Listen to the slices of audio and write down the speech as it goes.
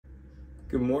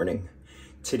Good morning.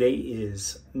 Today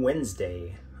is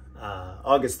Wednesday,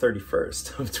 August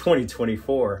 31st of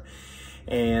 2024,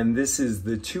 and this is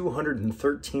the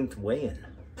 213th weigh-in.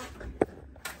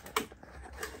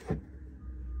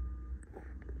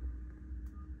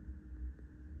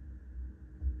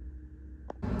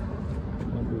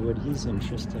 Wonder what he's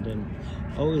interested in.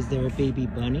 Oh, is there a baby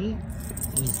bunny?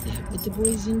 Oh, is that what the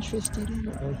boy's interested in?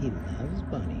 Oh, he loves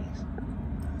bunnies.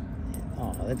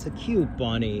 Oh, that's a cute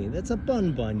bunny. That's a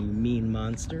bun, you mean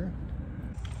monster.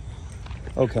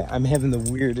 Okay, I'm having the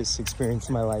weirdest experience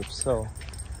in my life. So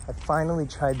I finally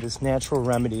tried this natural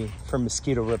remedy for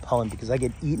mosquito repellent because I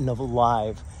get eaten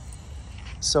alive.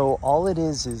 So all it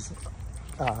is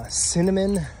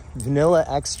cinnamon, vanilla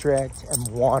extract, and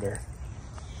water.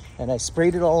 And I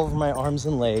sprayed it all over my arms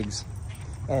and legs.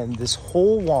 And this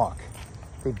whole walk,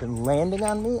 they've been landing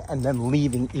on me and then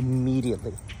leaving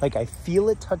immediately. Like I feel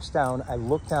it touch down, I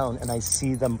look down and I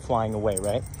see them flying away,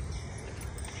 right?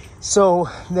 So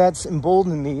that's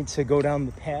emboldened me to go down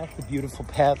the path, the beautiful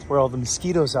path where all the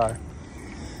mosquitoes are.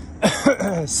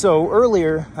 So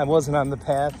earlier I wasn't on the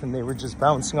path and they were just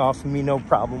bouncing off of me, no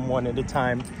problem, one at a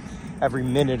time. Every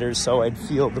minute or so I'd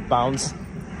feel the bounce.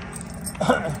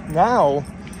 Now,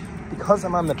 because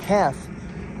I'm on the path,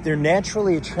 they're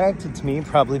naturally attracted to me,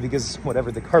 probably because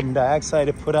whatever the carbon dioxide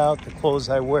I put out, the clothes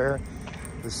I wear,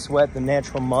 the sweat, the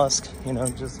natural musk, you know,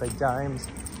 just like dimes,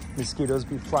 mosquitoes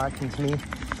be flocking to me.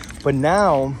 But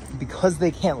now, because they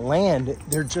can't land,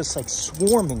 they're just like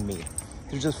swarming me.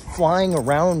 They're just flying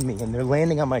around me and they're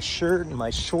landing on my shirt and my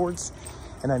shorts,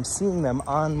 and I'm seeing them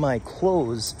on my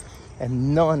clothes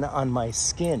and none on my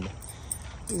skin.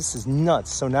 This is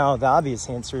nuts. So now the obvious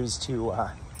answer is to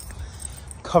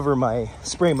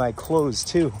spray my clothes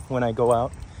too when I go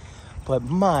out. But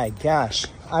my gosh,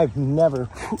 I've never,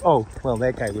 oh, well,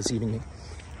 that guy was eating me.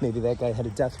 Maybe that guy had a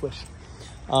death wish.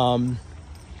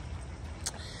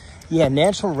 Yeah,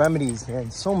 natural remedies,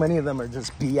 man. So many of them are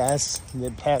just BS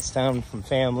that passed down from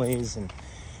families and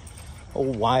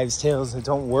old wives' tales that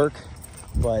don't work.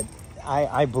 But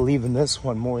I believe in this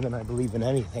one more than I believe in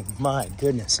anything. My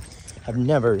goodness, I've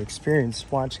never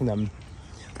experienced watching them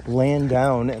land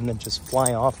down and then just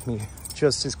fly off me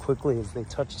just as quickly as they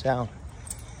touch down.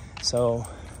 So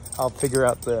I'll figure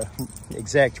out the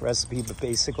exact recipe, but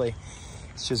basically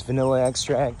it's just vanilla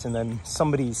extract, and then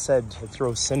somebody said to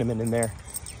throw cinnamon in there.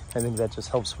 I think that just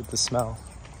helps with the smell.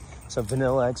 So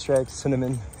vanilla extract,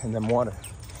 cinnamon, and then water.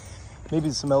 Maybe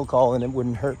some alcohol in it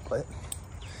wouldn't hurt, but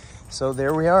so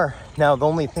there we are. Now the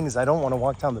only thing is I don't want to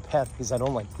walk down the path because I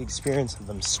don't like the experience of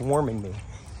them swarming me.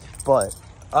 But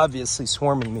obviously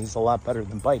swarming me is a lot better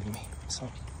than biting me. So,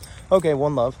 okay,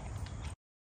 one love.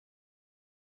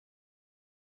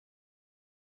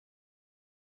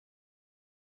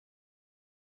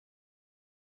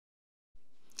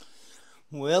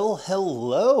 Well,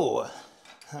 hello.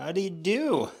 How do you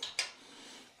do?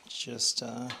 Just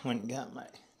went and got my,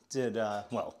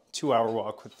 2-hour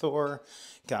walk with Thor.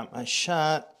 Got my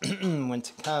shot. Went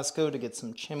to Costco to get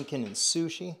some chimkin and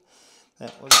sushi.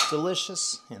 That was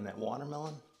delicious. And that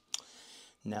watermelon.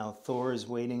 Now Thor is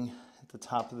waiting at the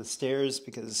top of the stairs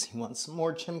because he wants some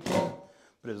more chimkin.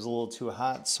 But it was a little too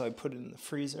hot, so I put it in the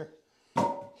freezer.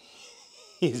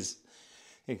 He's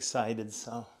excited,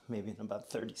 so maybe in about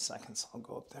 30 seconds I'll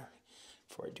go up there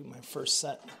before I do my first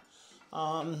set.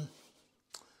 But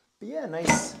yeah,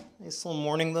 nice little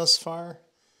morning thus far.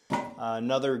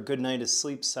 Another good night of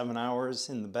sleep, 7 hours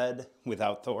in the bed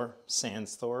without Thor,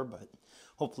 sans Thor, but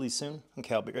hopefully soon.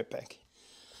 Okay, I'll be right back.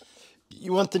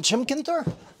 You want the chimkin, Thor?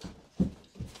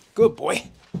 Good boy.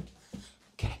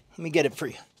 Okay, let me get it for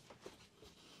you.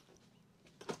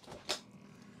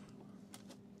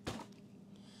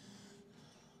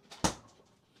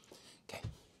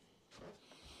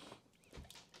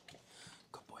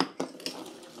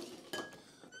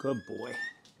 Good boy.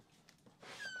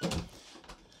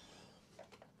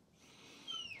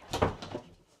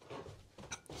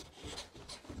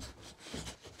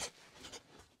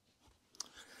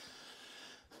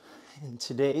 And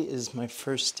today is my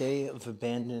first day of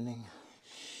abandoning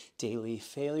daily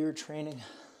failure training.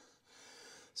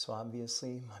 So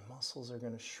obviously my muscles are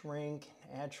going to shrink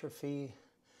and atrophy.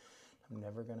 I'm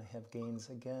never going to have gains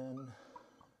again.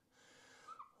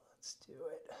 Let's do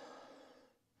it.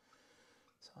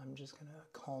 So I'm just going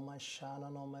to call my shot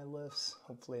on all my lifts.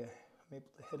 Hopefully I'm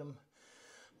able to hit them.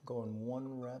 I'm going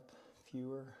 1 rep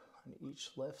fewer on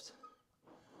each lift.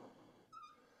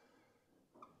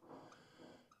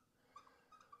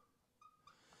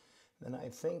 Then I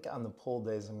think on the pull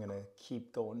days I'm going to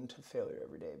keep going to failure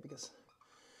every day because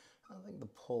I don't think the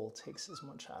pull takes as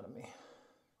much out of me.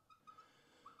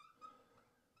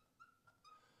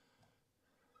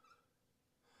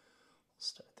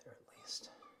 chest.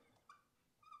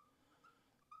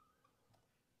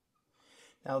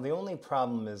 Now the only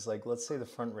problem is, like, let's say the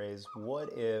front raise,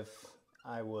 what if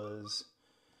I was,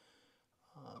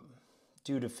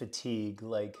 due to fatigue,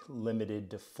 like limited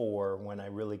to 4 when I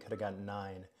really could have gotten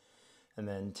 9. And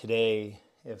then today,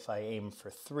 if I aim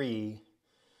for 3,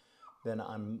 then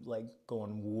I'm like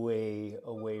going way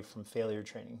away from failure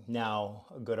training. Now,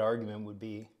 a good argument would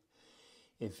be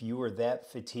if you were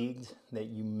that fatigued that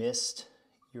you missed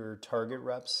your target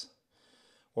reps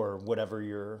or whatever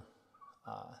your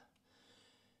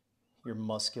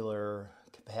muscular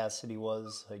capacity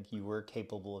was, like you were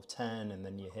capable of 10 and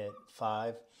then you hit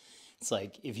 5. It's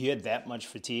like if you had that much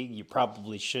fatigue, you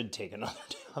probably should take another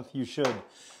day. You should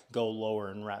go lower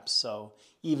in reps. So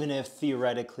even if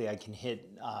theoretically I can hit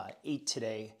 8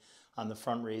 today on the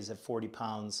front raise at 40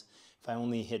 pounds, if I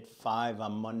only hit 5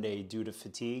 on Monday due to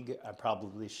fatigue, I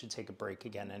probably should take a break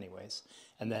again anyways.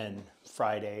 And then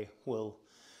Friday we'll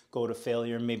go to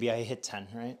failure and maybe I hit 10,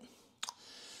 right?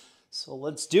 So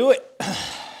let's do it.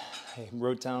 I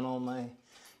wrote down all my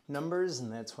numbers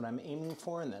and that's what I'm aiming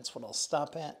for and that's what I'll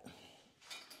stop at.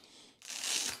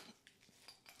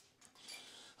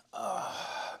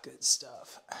 Oh, good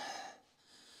stuff.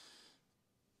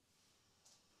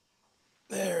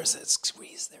 There's that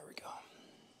squeeze. There we go.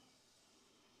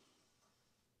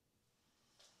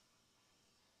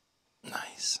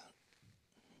 Nice.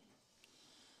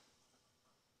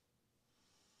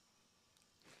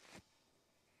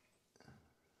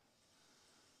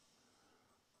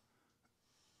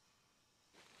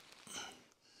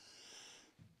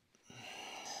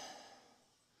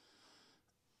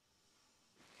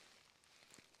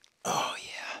 Oh,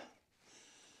 yeah.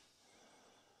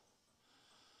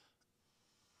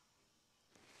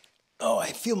 Oh, I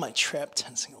feel my trap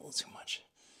tensing a little too much.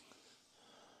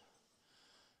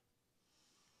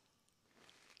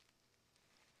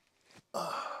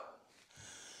 Oh.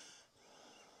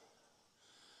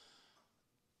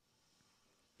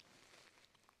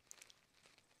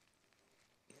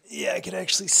 Yeah, I could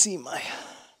actually see my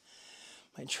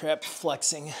trap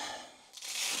flexing.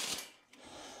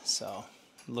 So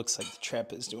it looks like the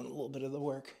trap is doing a little bit of the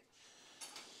work.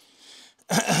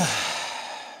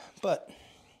 But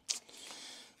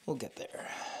we'll get there.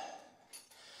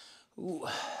 Ooh,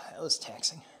 that was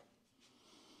taxing.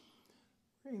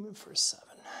 We're aiming for a 7.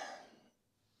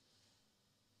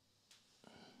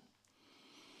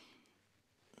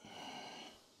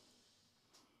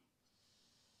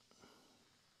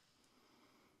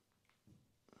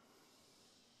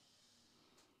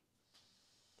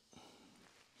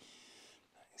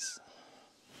 Nice.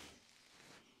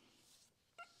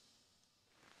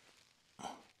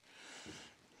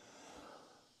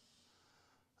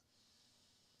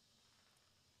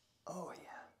 Oh, yeah.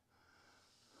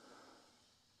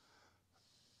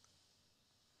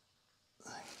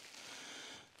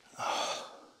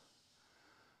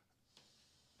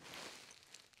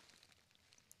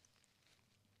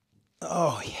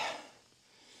 Oh, yeah.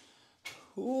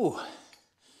 Ooh.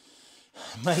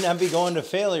 Might not be going to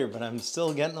failure, but I'm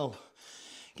still getting a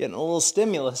little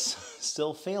stimulus.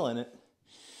 Still feeling it.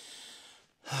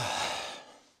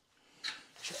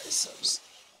 Triceps.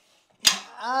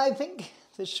 I think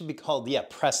this should be called, yeah,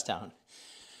 press down.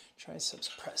 Triceps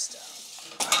press down.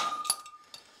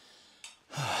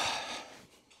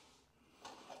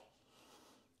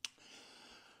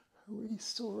 Are we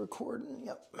still recording?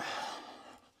 Yep.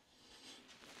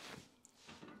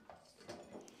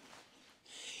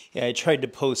 Yeah, I tried to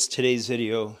post today's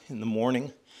video in the morning.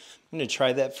 I'm going to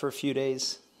try that for a few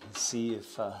days and see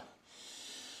if the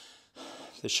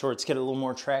shorts get a little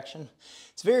more traction.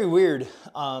 It's very weird.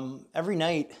 Every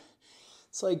night,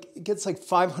 it's like it gets like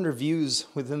 500 views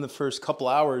within the first couple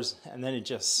hours, and then it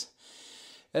just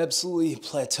absolutely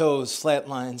plateaus,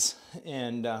 flatlines,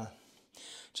 and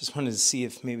just wanted to see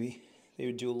if maybe they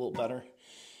would do a little better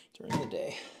during the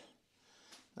day.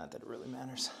 Not that it really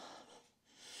matters.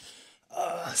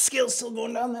 Scale's still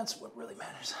going down, that's what really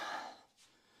matters.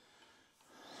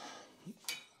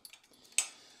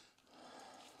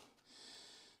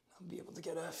 I'll be able to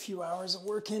get a few hours of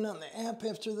work in on the app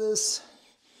after this.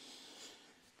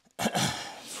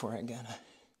 Before I gotta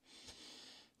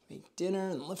make dinner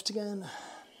and lift again.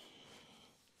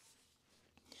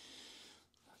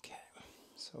 Okay,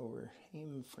 so we're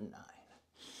aiming for 9.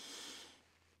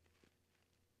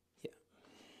 Yeah.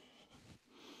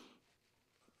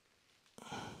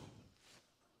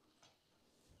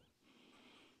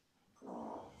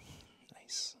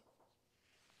 Nice.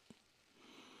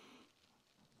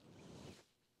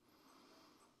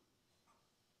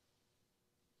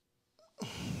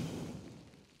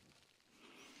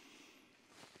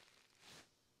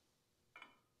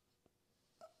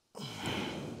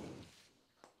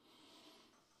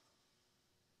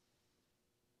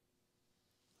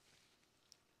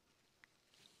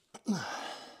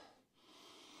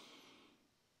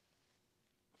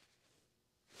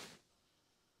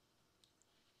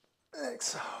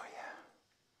 Exhale, yeah.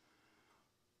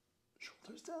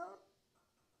 Shoulders down.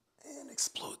 And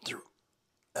explode through.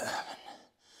 7.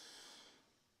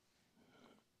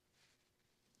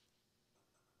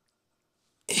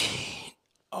 8.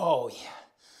 Oh, yeah.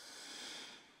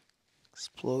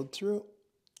 Explode through.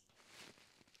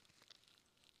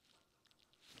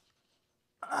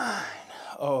 9.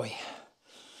 Oh, yeah.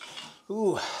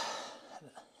 Ooh.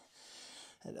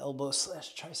 That elbow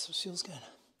 / triceps feels good.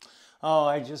 Oh,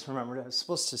 I just remembered I was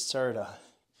supposed to start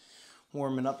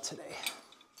warming up today.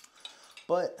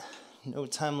 But no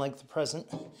time like the present.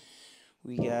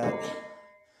 We got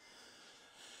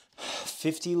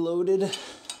 50 loaded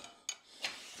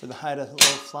for the high to low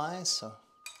fly, so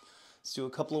let's do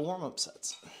a couple of warm-up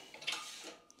sets.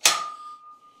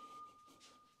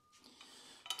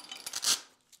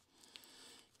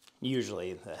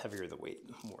 Usually, the heavier the weight,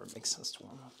 the more it makes sense to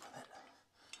warm up with it.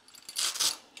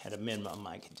 At a minimum,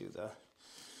 I can do the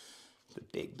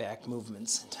big back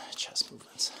movements and chest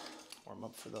movements. Warm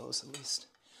up for those at least.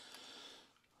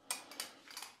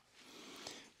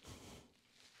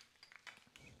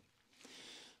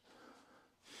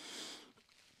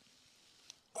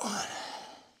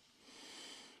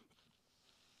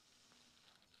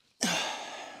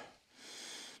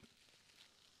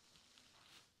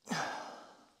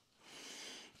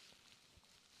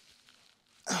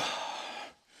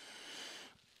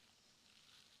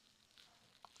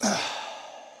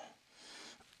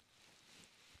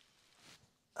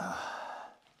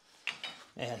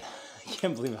 Man, I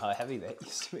can't believe how heavy that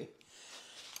used to be.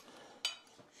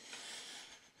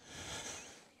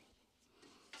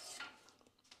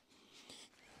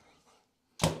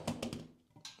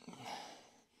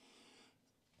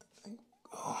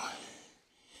 Oh,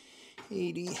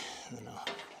 80, I don't know.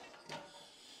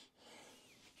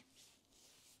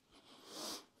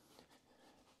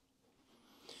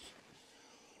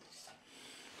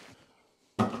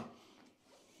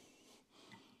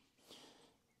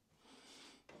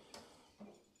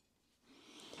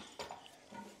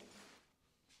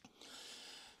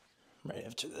 Right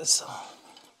after this, I'll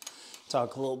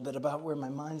talk a little bit about where my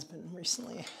mind's been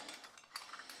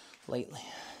lately.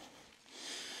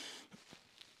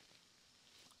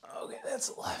 Okay, that's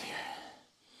a lot here.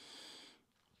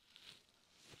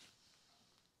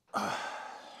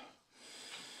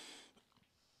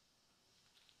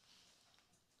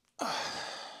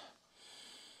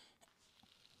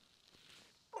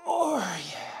 Oh,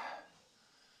 yeah.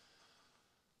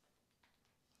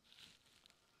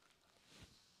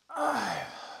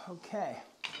 Okay.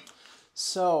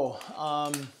 So,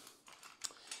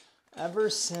 ever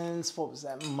since, what was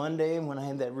that, Monday, when I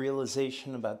had that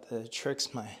realization about the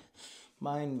tricks my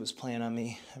mind was playing on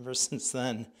me, ever since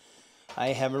then, I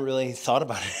haven't really thought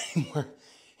about it anymore.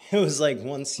 It was like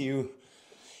once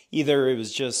either it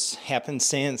was just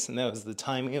happenstance and that was the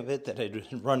timing of it, that it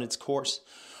had run its course,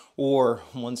 or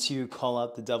once you call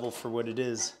out the devil for what it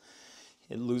is,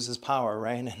 it loses power,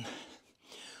 right? And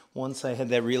once I had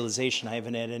that realization, I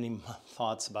haven't had any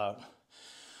thoughts about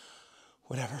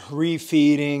whatever,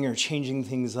 refeeding or changing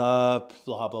things up,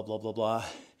 blah, blah, blah, blah, blah.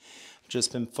 I've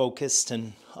just been focused,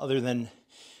 and other than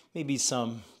maybe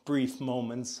some brief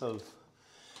moments of,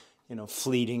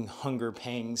 fleeting hunger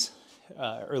pangs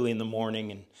early in the morning,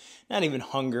 and not even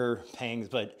hunger pangs,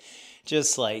 but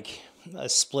just like a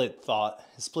split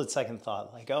second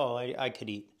thought, like, oh, I could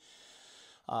eat.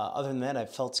 Other than that, I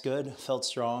felt good, felt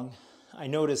strong. I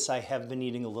noticed I have been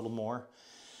eating a little more.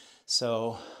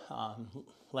 So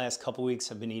last couple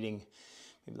weeks I've been eating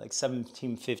maybe like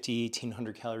 1750,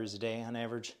 1800 calories a day on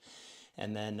average.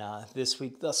 And then this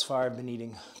week thus far I've been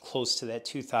eating close to that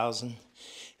 2000.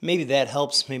 Maybe that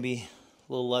helps, maybe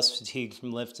a little less fatigue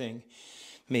from lifting,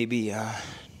 maybe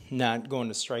not going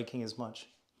to striking as much.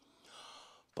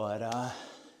 But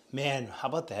man, how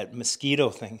about that mosquito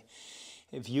thing?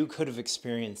 If you could have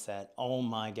experienced that, oh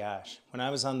my gosh. When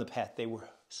I was on the path, they were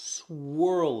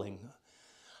swirling.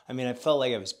 I mean, I felt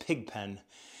like I was Pigpen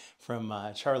from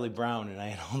Charlie Brown, and I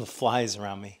had all the flies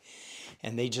around me,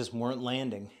 and they just weren't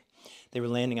landing. They were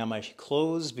landing on my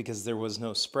clothes because there was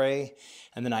no spray,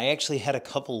 and then I actually had a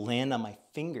couple land on my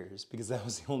fingers because that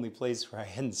was the only place where I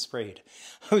hadn't sprayed.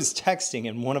 I was texting,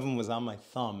 and one of them was on my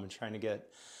thumb, trying to get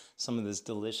some of this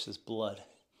delicious blood.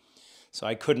 So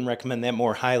I couldn't recommend that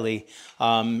more highly.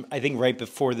 I think right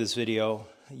before this video,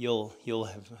 you'll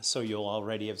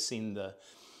already have seen the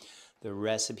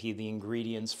recipe, the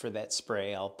ingredients for that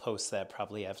spray. I'll post that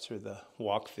probably after the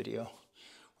walk video,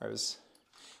 where I was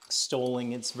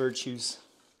extolling its virtues.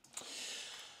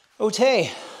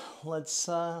 Okay, let's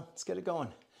get it going.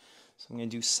 So I'm gonna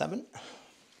do 7.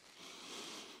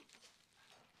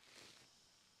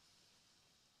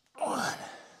 1.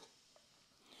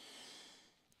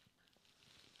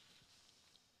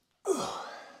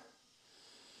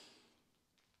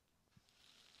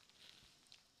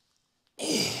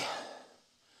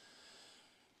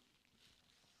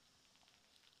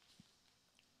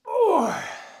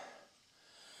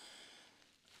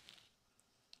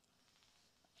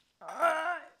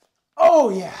 Oh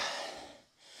yeah.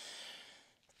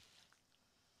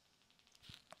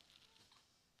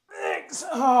 Thanks.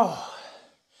 Oh.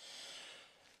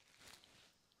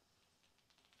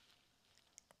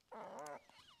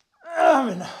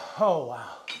 Oh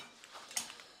wow.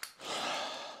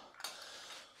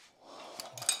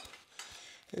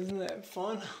 Isn't that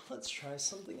fun? Let's try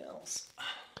something else.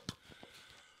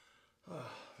 Oh,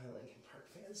 my Linkin Park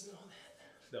fans know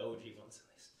that. The OG ones at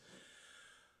least.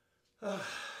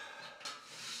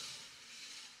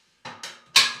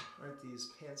 Aren't these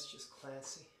pants just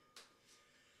classy?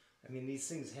 I mean, these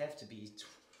things have to be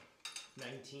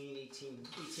 19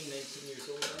 years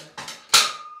old.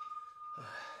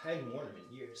 I hadn't worn them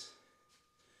in years.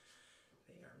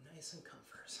 They are nice and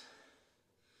comforters.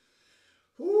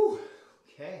 Whew.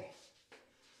 Okay.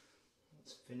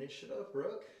 Let's finish it up,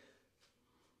 Rook.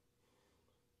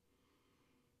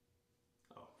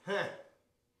 Oh, huh.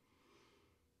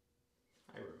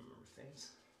 I remember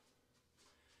things.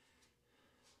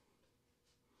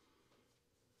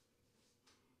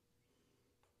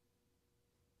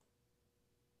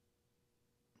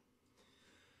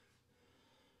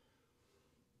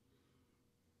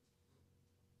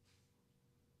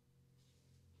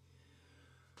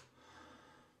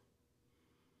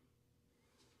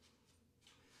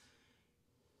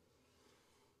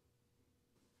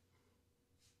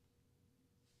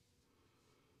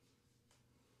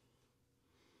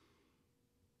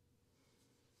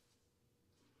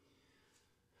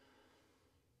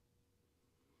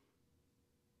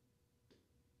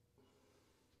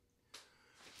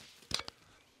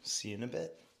 See you in a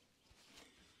bit.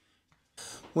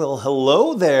 Well,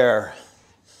 hello there.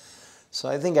 So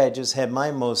I think I just had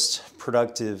my most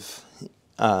productive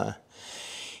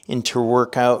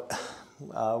inter-workout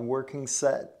working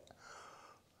set.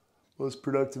 Most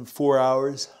productive 4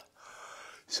 hours.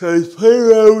 So I was playing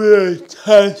around with a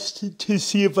test to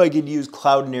see if I could use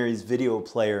Cloudinary's video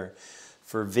player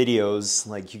for videos.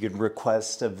 Like you could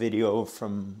request a video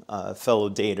from a fellow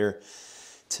dater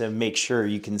to make sure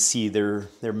you can see their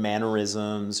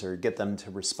mannerisms or get them to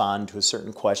respond to a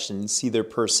certain question, see their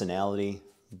personality,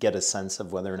 get a sense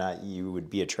of whether or not you would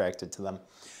be attracted to them.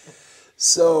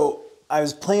 So I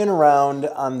was playing around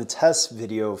on the test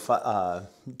video file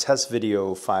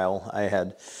I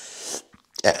had,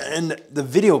 and the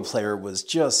video player was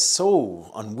just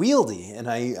so unwieldy. And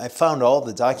I found all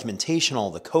the documentation,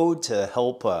 all the code to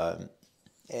help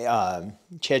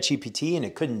ChatGPT, and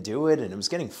it couldn't do it, and it was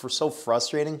getting so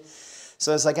frustrating.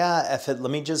 So I was like, F it, let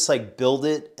me just like build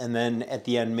it, and then at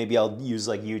the end maybe I'll use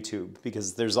like YouTube,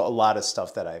 because there's a lot of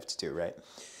stuff that I have to do, right?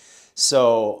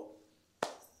 So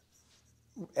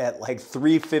at like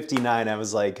 3:59, I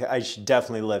was like, I should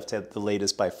definitely lift at the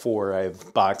latest by 4. I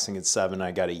have boxing at 7,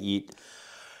 I gotta eat.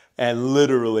 And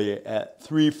literally at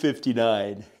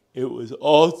 3:59, it was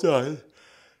all done.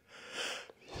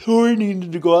 So we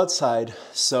needed to go outside.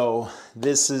 So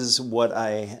this is what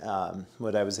I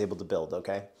was able to build,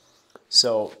 okay?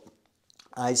 So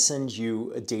I send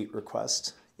you a date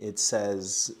request. It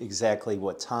says exactly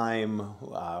what time,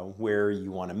 where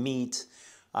you want to meet,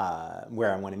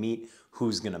 where I want to meet,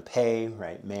 who's going to pay,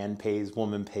 right? Man pays,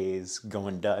 woman pays,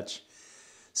 going Dutch.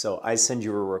 So I send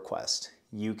you a request.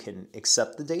 You can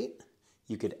accept the date.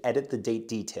 You could edit the date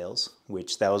details,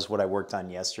 which that was what I worked on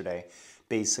yesterday.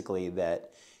 Basically that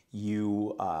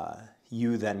you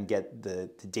then get the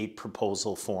date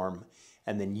proposal form,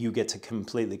 and then you get to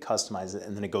completely customize it,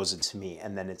 and then it goes into me,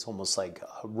 and then it's almost like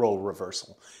a role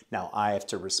reversal. Now I have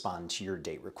to respond to your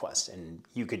date request, and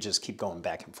you could just keep going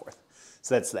back and forth.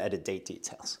 So that's the edit date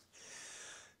details.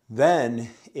 Then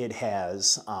it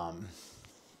has,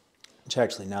 which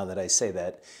actually now that I say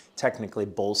that, technically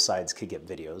both sides could get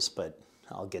videos, but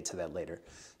I'll get to that later.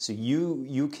 So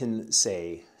you can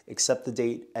say, accept the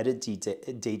date, edit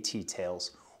date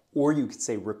details, or you could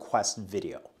say request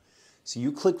video. So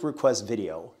you click request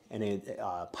video, and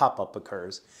a pop-up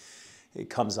occurs. It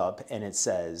comes up and it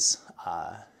says,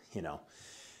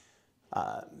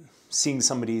 seeing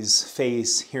somebody's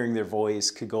face, hearing their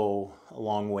voice could go a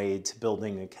long way to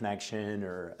building a connection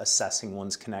or assessing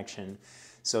one's connection.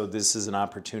 So this is an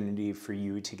opportunity for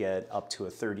you to get up to a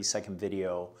 30-second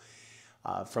video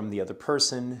from the other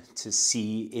person to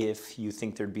see if you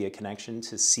think there'd be a connection,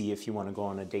 to see if you want to go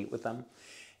on a date with them.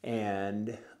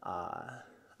 And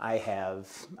I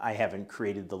haven't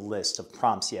created the list of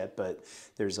prompts yet, but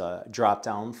there's a drop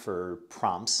down for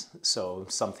prompts. So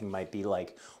something might be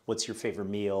like, what's your favorite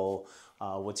meal?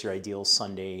 What's your ideal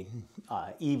Sunday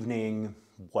evening?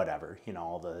 Whatever, you know,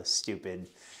 all the stupid.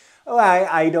 Oh,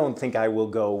 I don't think I will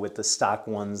go with the stock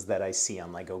ones that I see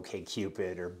on like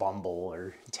OkCupid or Bumble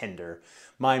or Tinder.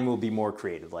 Mine will be more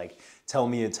creative, like tell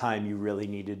me a time you really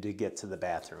needed to get to the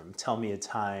bathroom. Tell me a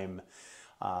time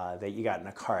that you got in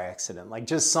a car accident. Like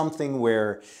just something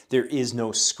where there is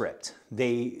no script.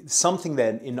 Something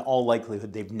that in all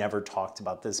likelihood they've never talked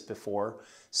about this before,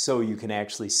 so you can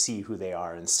actually see who they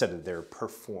are instead of their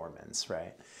performance,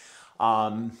 right?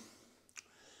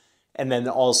 And then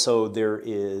also there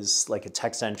is like a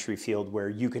text entry field where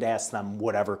you could ask them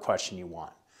whatever question you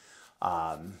want.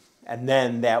 And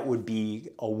then that would be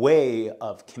a way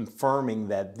of confirming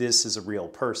that this is a real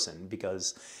person,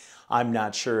 because I'm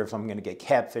not sure if I'm going to get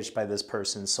catfished by this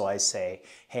person. So I say,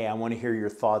 hey, I want to hear your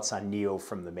thoughts on Neo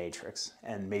from The Matrix.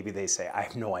 And maybe they say, I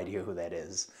have no idea who that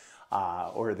is.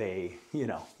 Or they, you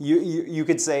know, you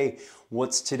could say,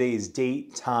 what's today's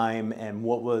date, time, and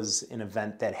what was an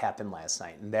event that happened last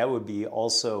night? And that would be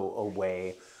also a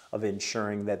way of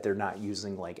ensuring that they're not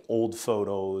using like old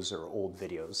photos or old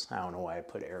videos. I don't know why I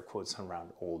put air quotes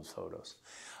around old photos.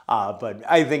 But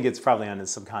I think it's probably on a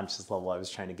subconscious level I was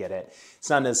trying to get at. It's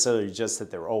not necessarily just that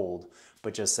they're old,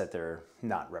 but just that they're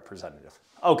not representative.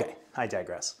 Okay, I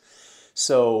digress.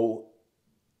 So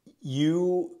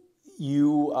you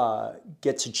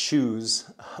get to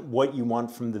choose what you want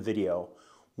from the video.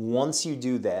 Once you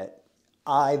do that,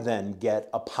 I then get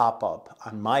a pop-up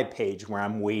on my page where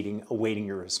I'm awaiting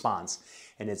your response.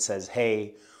 And it says,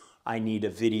 hey, I need a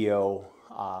video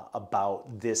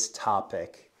about this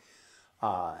topic.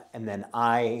 And then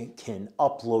I can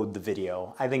upload the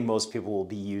video. I think most people will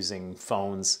be using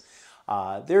phones.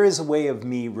 There is a way of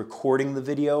me recording the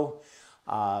video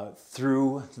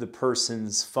through the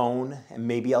person's phone, and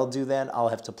maybe I'll do that. I'll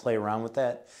have to play around with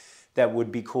that. That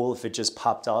would be cool if it just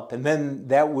popped up. And then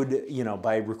that would, you know,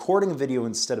 by recording a video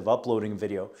instead of uploading a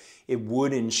video, it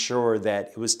would ensure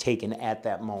that it was taken at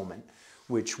that moment,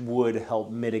 which would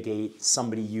help mitigate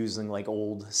somebody using like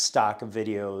old stock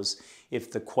videos.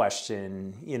 If the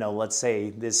question, you know, let's say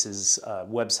this is a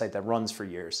website that runs for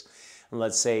years. And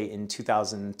let's say in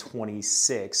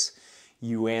 2026,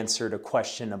 you answered a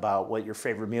question about what your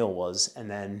favorite meal was, and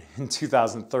then in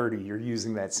 2030, you're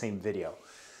using that same video.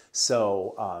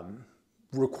 So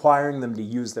requiring them to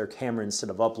use their camera instead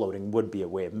of uploading would be a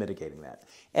way of mitigating that,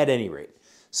 at any rate.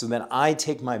 So then I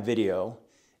take my video,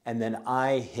 and then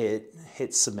I hit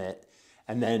submit,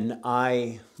 and then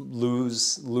I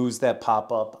lose that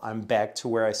pop-up. I'm back to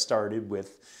where I started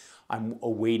with, I'm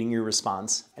awaiting your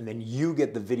response, and then you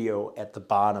get the video at the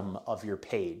bottom of your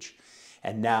page.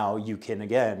 And now you can,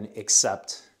 again,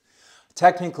 accept.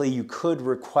 Technically, you could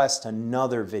request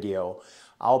another video.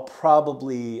 I'll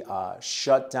probably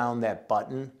shut down that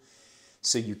button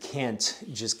so you can't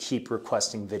just keep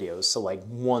requesting videos. So like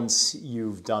once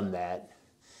you've done that,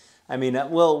 I mean,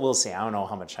 we'll see. I don't know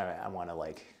how much I want to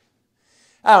like,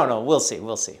 I don't know. We'll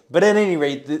see. But at any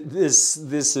rate, this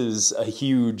is a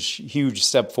huge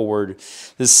step forward.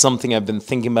 This is something I've been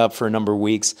thinking about for a number of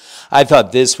weeks. I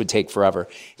thought this would take forever.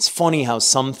 It's funny how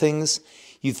some things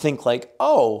you think like,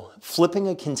 oh, flipping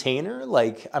a container?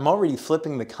 Like, I'm already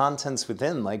flipping the contents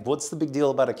within. Like, what's the big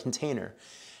deal about a container?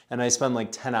 And I spent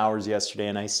like 10 hours yesterday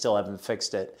and I still haven't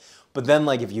fixed it. But then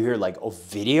like if you hear like a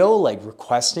video, like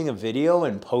requesting a video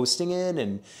and posting it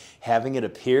and having it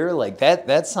appear, like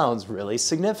that sounds really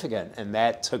significant. And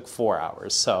that took 4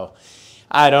 hours. So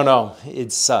I don't know.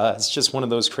 It's just one of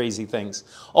those crazy things.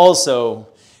 Also,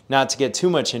 not to get too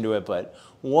much into it, but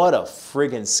what a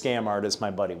friggin' scam artist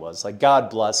my buddy was. Like, God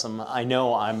bless him. I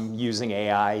know I'm using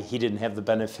AI. He didn't have the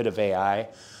benefit of AI.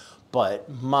 But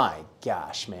my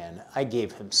gosh, man, I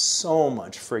gave him so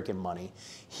much freaking money.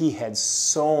 He had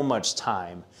so much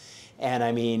time. And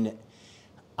I mean,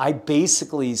 I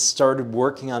basically started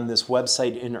working on this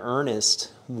website in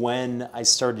earnest when I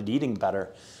started eating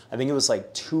better. I think it was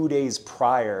like 2 days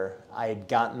prior I had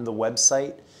gotten the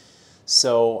website.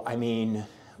 So, I mean,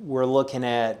 we're looking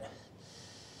at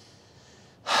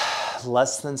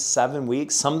less than 7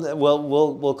 weeks.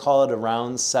 We'll call it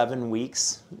around 7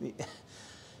 weeks.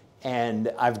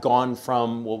 And I've gone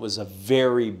from what was a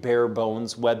very bare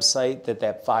bones website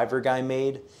that Fiverr guy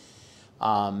made.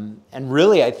 And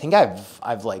really, I think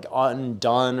I've like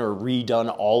undone or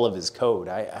redone all of his code.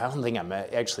 I don't think I'm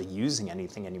actually using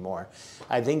anything anymore.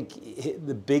 I think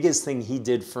the biggest thing he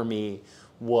did for me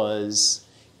was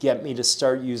get me to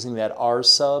start using that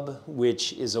RSub,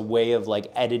 which is a way of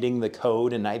like editing the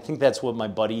code. And I think that's what my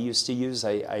buddy used to use.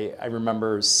 I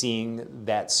remember seeing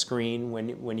that screen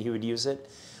when he would use it,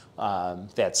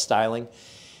 that styling.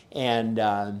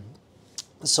 And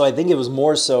so I think it was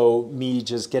more so me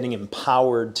just getting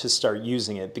empowered to start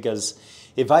using it, because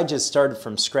if I just started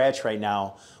from scratch right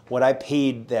now, what I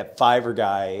paid that Fiverr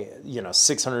guy, you know,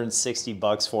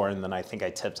 $660 for, and then I think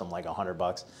I tipped him like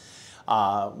 $100.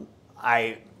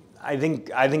 I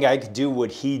think I could do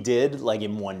what he did like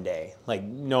in one day, like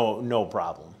no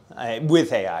problem,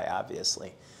 with AI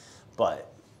obviously.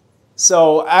 But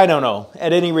so I don't know.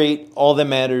 At any rate, all that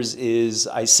matters is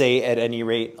I say at any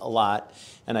rate a lot,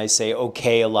 and I say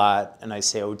okay a lot, and I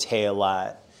say ote a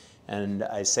lot, and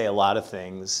I say a lot of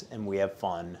things, and we have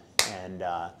fun. And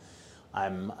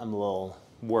I'm a little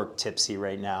work tipsy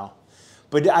right now.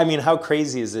 But I mean, how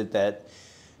crazy is it that,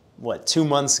 what, 2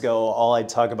 months ago, all I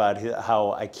talk about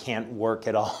how I can't work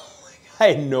at all. I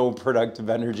had no productive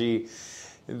energy.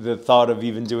 The thought of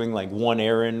even doing like one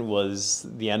errand was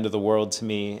the end of the world to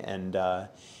me. And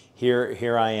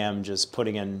here I am just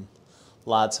putting in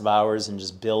lots of hours and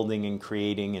just building and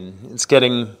creating, and it's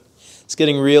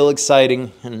getting real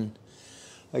exciting. And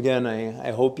again,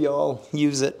 I hope you all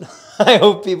use it. I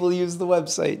hope people use the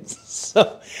website.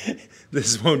 So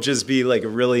this won't just be like a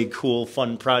really cool,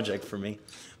 fun project for me,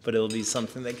 but it'll be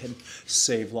something that can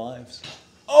save lives.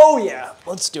 Oh yeah,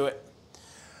 let's do it.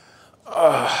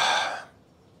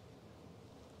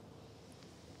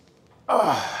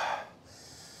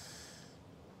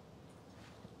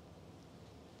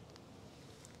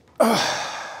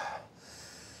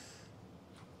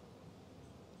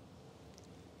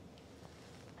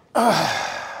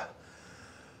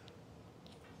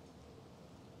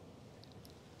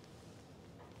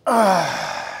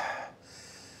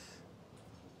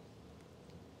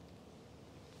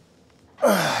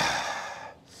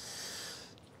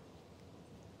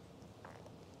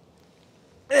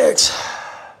 X.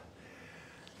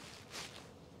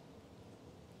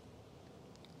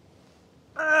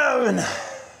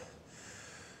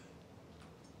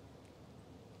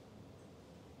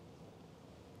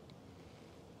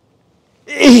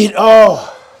 Eat.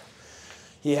 Oh,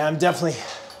 yeah, I'm definitely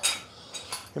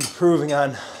improving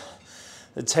on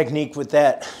the technique with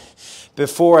that.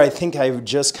 Before, I think I would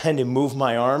just kind of move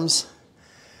my arms,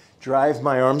 drive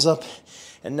my arms up,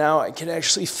 and now I can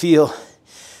actually feel,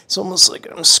 it's almost like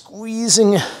I'm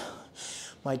squeezing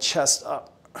my chest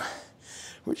up,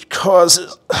 which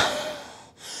causes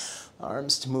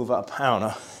arms to move up. I don't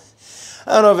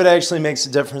know if it actually makes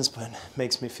a difference, but it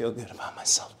makes me feel good about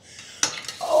myself.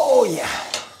 Oh, yeah.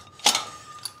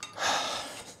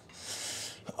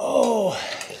 Oh.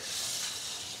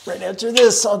 Right after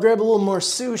this, I'll grab a little more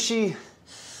sushi.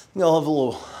 I'll have a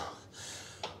little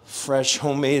fresh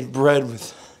homemade bread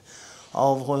with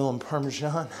olive oil and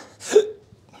Parmesan.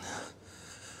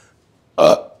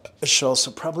 I should also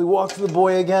probably walk the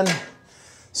boy again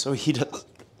so he doesn't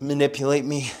manipulate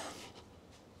me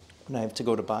when I have to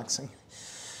go to boxing.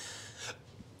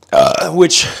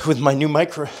 Which, with my new my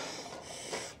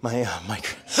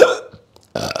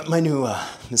new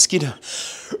mosquito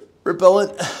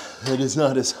repellent, it is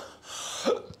not as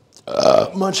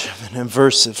much of an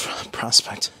aversive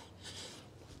prospect.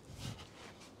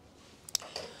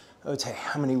 Okay,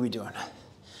 how many are we doing?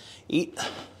 8.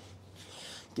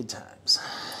 Good times.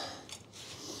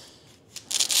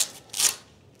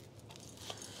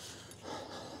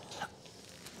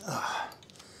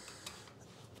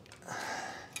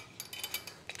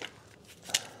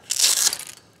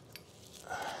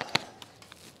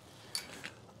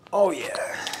 Oh yeah.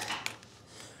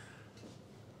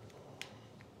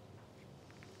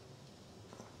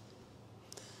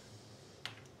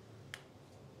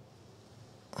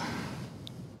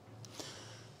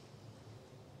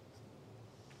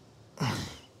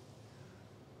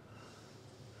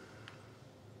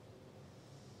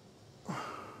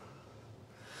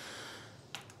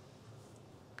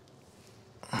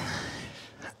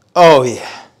 Oh yeah.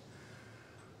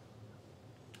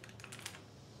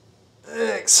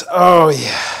 X. Oh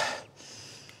yeah.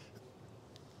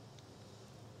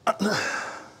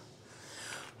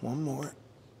 One more.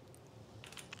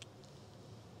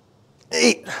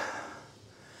 8.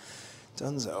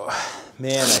 Dunzo.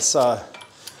 Man, I saw a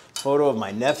photo of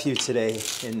my nephew today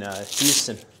in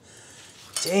Houston.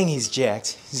 Dang, he's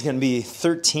jacked. He's going to be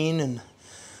 13 in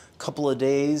a couple of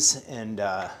days, and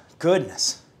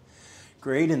goodness.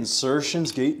 Great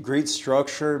insertions, great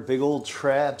structure, big old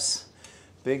traps,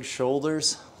 big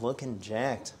shoulders, looking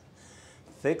jacked.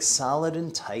 Thick, solid,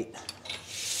 and tight.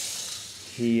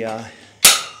 He's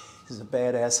He's a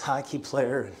badass hockey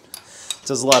player and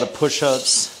does a lot of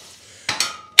push-ups.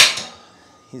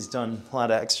 He's done a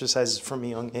lot of exercises from a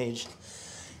young age.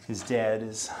 His dad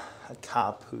is a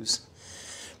cop who's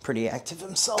pretty active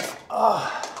himself.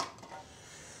 Oh,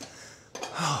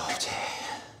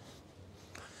 dang.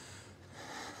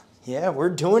 Yeah, we're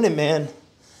doing it, man.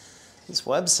 This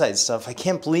website stuff, I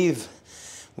can't believe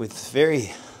with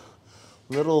very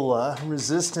little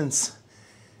resistance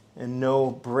and no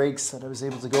breaks that I was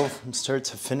able to go from start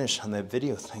to finish on that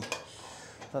video thing.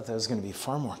 I thought that was going to be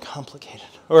far more complicated.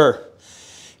 Or,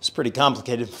 it's pretty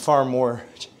complicated, far more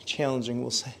challenging,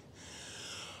 we'll say.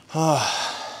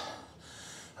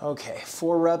 Okay,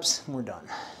 4 reps and we're done.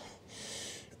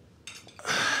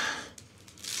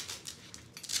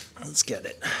 Let's get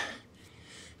it.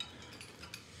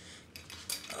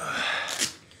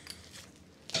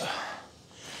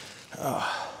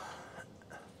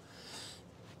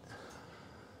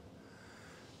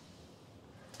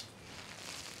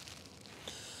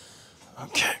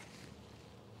 Okay.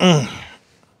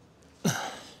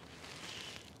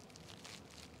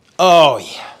 Oh,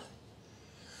 yeah.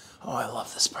 Oh, I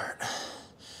love this part.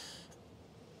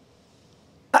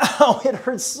 Ow, it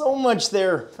hurts so much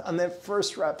there on that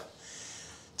first rep.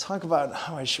 Talk about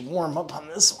how I should warm up on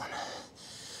this one.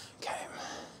 Okay.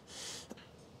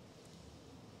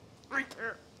 Right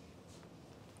there.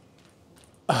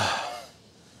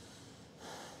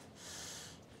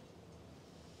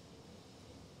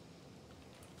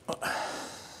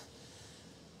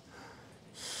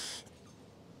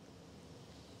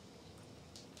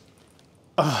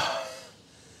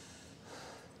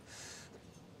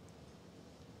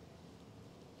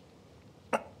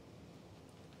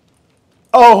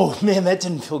 Oh, man, that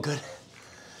didn't feel good.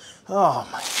 Oh,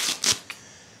 my.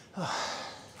 Oh.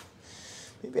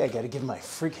 Maybe I got to give my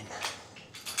freaking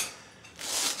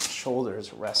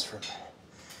shoulders a rest for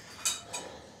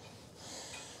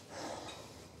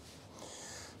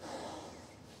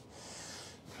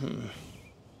a minute.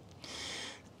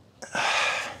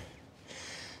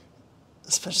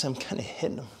 Especially I'm kind of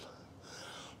hitting them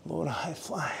low to high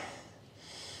fly.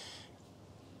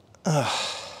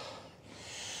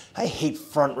 I hate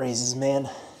front raises, man.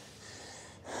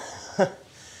 You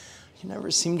never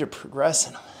seem to progress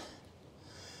in them.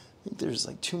 I think there's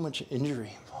like too much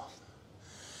injury involved.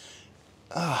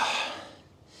 I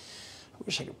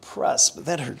wish I could press, but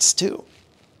that hurts too.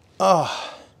 Maybe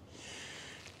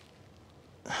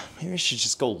I should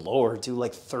just go lower, do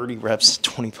like 30 reps,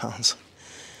 20 pounds.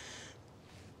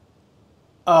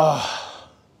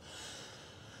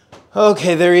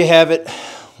 Okay, there you have it.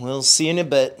 We'll see you in a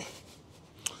bit.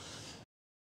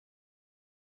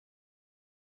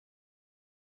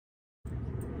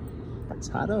 It's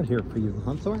hot out here for you,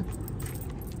 huh, Thor?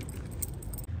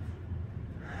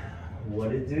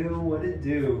 What it do, what it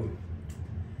do.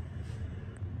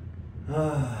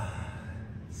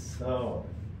 So,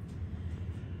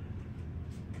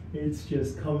 it's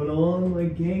just coming along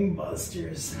like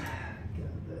gangbusters.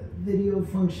 Got the video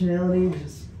functionality,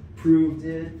 just proved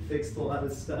it, fixed a lot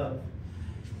of stuff.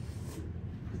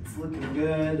 It's looking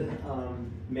good.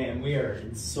 Man, we are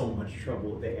in so much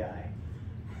trouble with AI.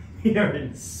 We are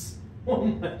in so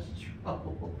much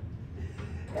trouble.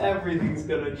 Everything's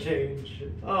gonna change.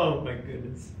 Oh my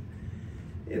goodness.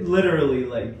 It literally,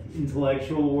 like,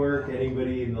 intellectual work,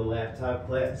 anybody in the laptop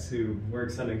class who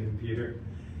works on a computer,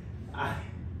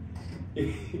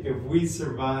 if we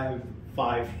survive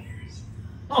 5 years,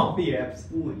 I'll be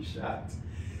absolutely shocked.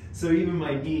 So even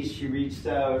my niece, she reached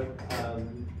out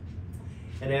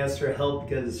and asked for help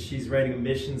because she's writing a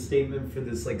mission statement for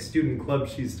this like student club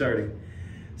she's starting.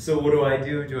 So what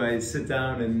do? Do I sit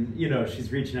down and, you know,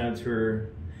 she's reaching out to her,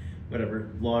 whatever,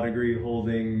 law degree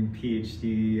holding,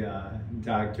 PhD,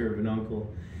 doctor of an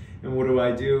uncle. And what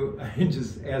do? I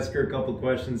just ask her a couple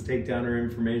questions, take down her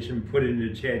information, put it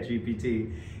into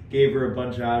ChatGPT, gave her a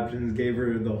bunch of options, gave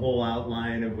her the whole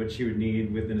outline of what she would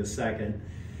need within a second.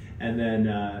 And then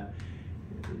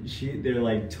they're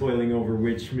like toiling over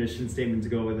which mission statement to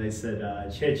go with. I said,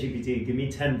 ChatGPT, give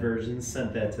me 10 versions,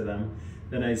 sent that to them.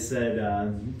 Then I said,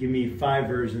 give me 5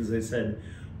 versions. I said,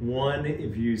 1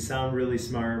 if you sound really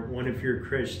smart, 1 if you're a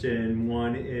Christian,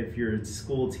 1 if you're a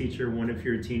school teacher, 1 if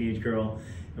you're a teenage girl,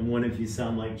 and 1 if you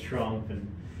sound like Trump.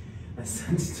 And I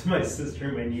sent it to my sister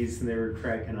and my niece and they were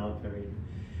cracking up. I mean,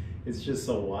 it's just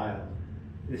so wild.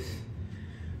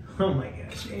 Oh my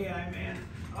gosh, AI, man.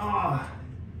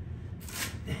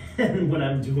 And what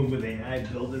I'm doing with AI,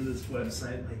 building this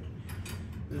website, like,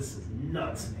 this is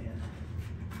nuts, man.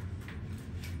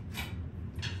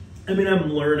 I mean,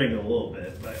 I'm learning a little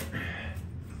bit, but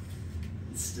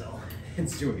still,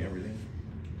 it's doing everything.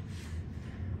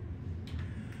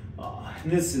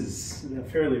 and this is in a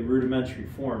fairly rudimentary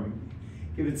form.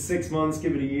 Give it 6 months,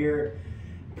 give it a year.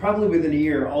 Probably within a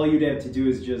year, all you'd have to do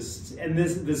is just, and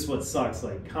this is what sucks,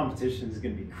 like competition is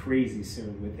gonna be crazy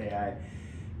soon with AI.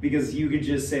 Because you could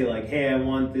just say like, hey, I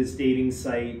want this dating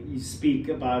site. You speak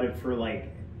about it for like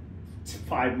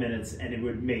 5 minutes and it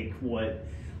would make what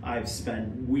I've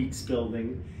spent weeks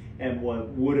building and what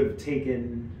would have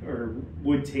taken or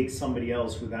would take somebody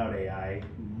else without AI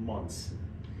months.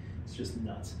 It's just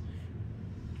nuts.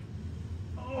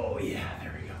 Oh yeah,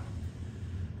 there we go.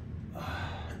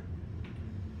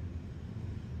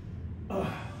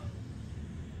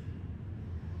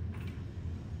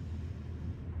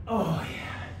 Oh yeah.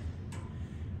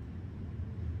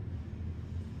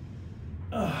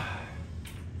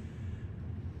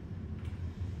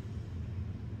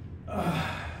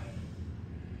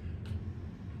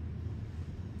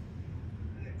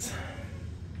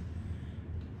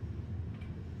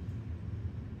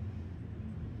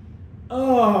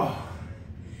 Oh,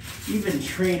 even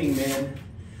training, man.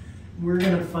 We're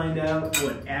gonna find out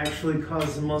what actually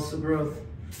causes muscle growth.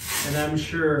 And I'm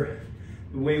sure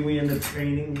the way we end up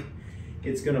training,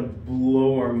 it's gonna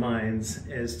blow our minds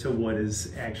as to what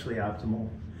is actually optimal.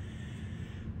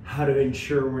 How to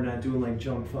ensure we're not doing like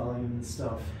junk volume and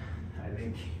stuff. I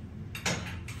think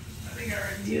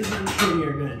our ideas on training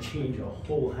are gonna change a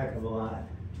whole heck of a lot.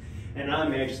 And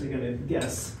I'm actually gonna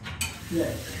guess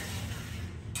that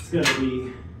it's gonna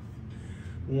be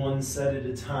one set at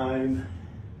a time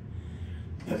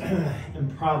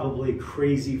and probably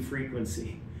crazy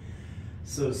frequency.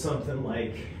 So something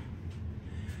like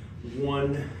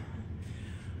one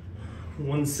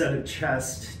set of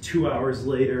chest, 2 hours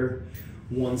later,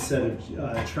 one set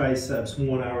of triceps,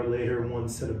 1 hour later, one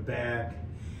set of back,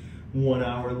 1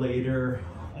 hour later,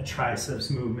 a triceps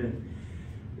movement.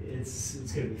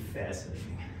 It's gonna be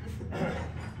fascinating.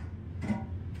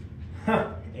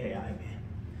 AI, man.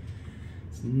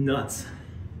 It's nuts.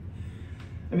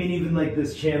 I mean, even like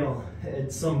this channel,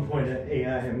 at some point at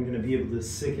AI, I'm gonna be able to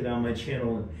stick it on my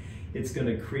channel and it's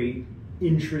gonna create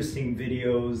interesting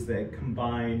videos that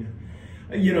combine,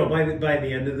 you know, by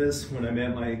the end of this, when I'm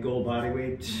at my goal body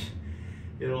weight,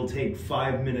 it'll take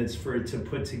 5 minutes for it to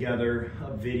put together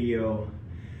a video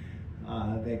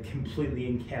that completely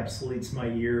encapsulates my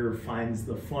year, finds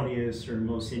the funniest or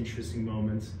most interesting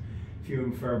moments, few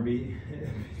and far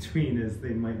between as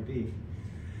they might be.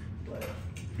 But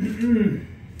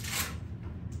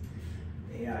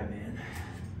AI, man.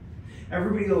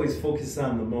 Everybody always focuses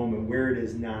on the moment, where it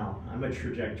is now. I'm a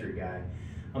trajectory guy.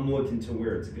 I'm looking to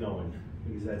where it's going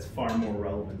because that's far more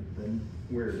relevant than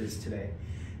where it is today.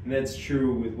 And that's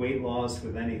true with weight loss,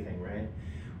 with anything, right?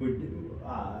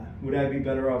 Would I be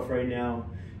better off right now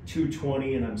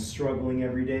 220 and I'm struggling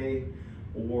every day,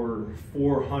 or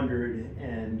 400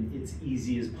 and it's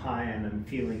easy as pie and I'm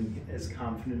feeling as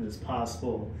confident as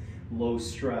possible, low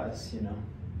stress, you know?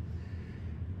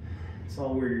 It's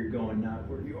all where you're going, not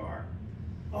where you are.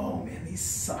 Oh man, these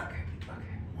suck.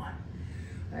 Okay, 1.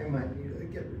 I might need to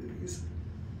get rid of these.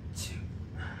 2.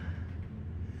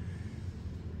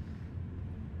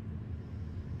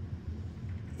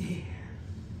 Yeah.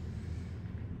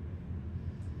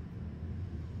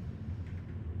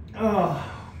 Oh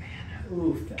man,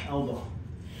 oof, the elbow.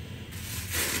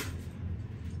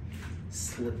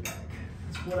 Slip back.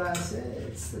 That's what I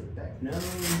said. Slip back. No,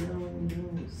 slip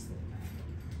back.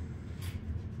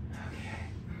 Okay.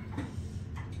 Am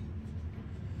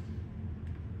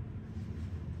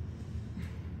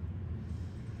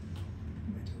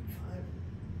I doing 5?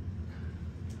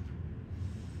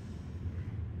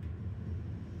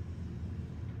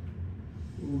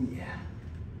 Ooh, yeah.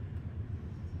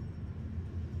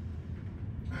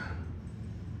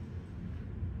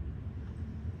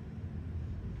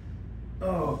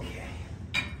 Okay,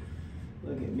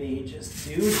 look at me just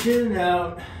douching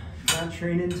out, not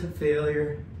training to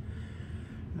failure,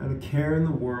 not a care in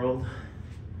the world,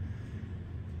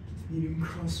 medium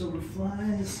crossover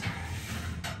flies,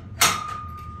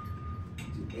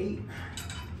 do 8.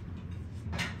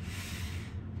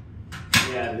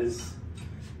 Yeah, this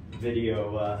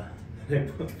video,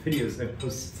 videos I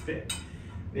posted today,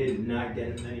 they did not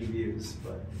get many views,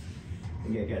 but I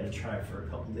think I gotta try for a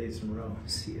couple days in a row,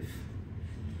 see if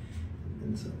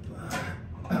ends up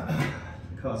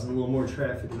causing a little more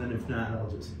traffic, and then if not, I'll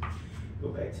just go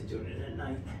back to doing it at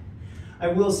night. I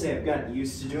will say I've gotten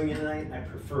used to doing it at night. I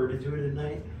prefer to do it at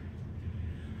night,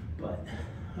 but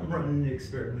I'm running an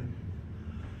experiment.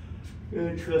 I'm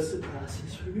gonna trust the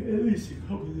process for at least a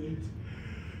couple of days.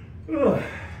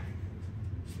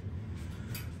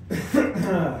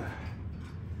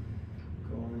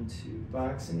 Going to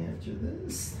boxing after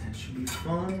this. That should be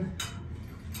fun.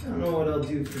 I don't know what I'll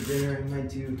do for dinner. I might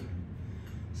do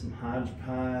some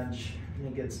hodgepodge. I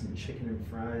might get some chicken and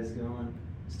fries going.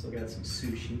 Still got some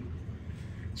sushi.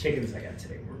 Chickens I got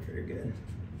today weren't very good.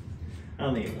 I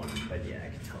only ate one, but yeah, I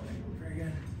can tell they weren't very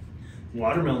good.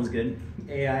 Watermelon's good.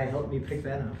 AI helped me pick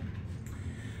that up.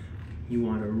 You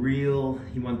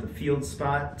want the field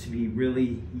spot to be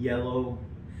really yellow,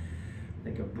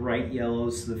 like a bright yellow.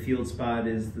 So the field spot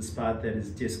is the spot that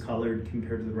is discolored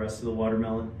compared to the rest of the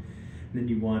watermelon. And then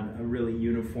you want a really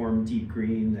uniform deep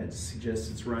green that suggests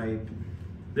it's ripe.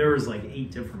 There was like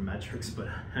 8 different metrics, but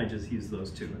I just used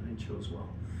those 2 and I chose well.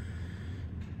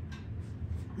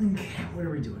 Okay, what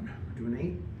are we doing? We're doing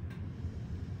 8.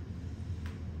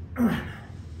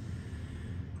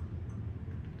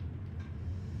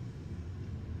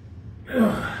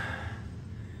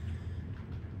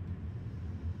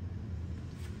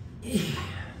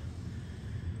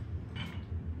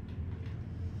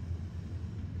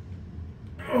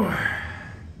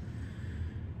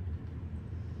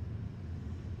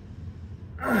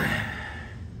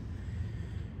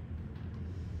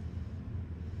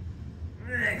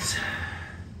 6.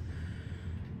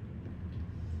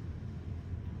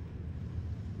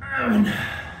 7.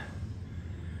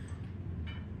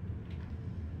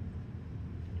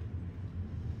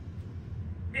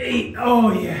 8.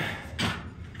 Oh yeah.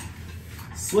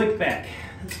 Slick back.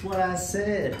 That's what I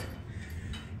said.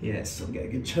 Yeah, still got a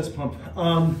good chest pump.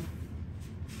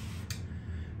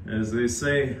 As they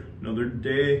say, another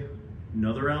day,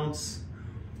 another ounce.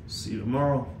 See you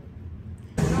tomorrow.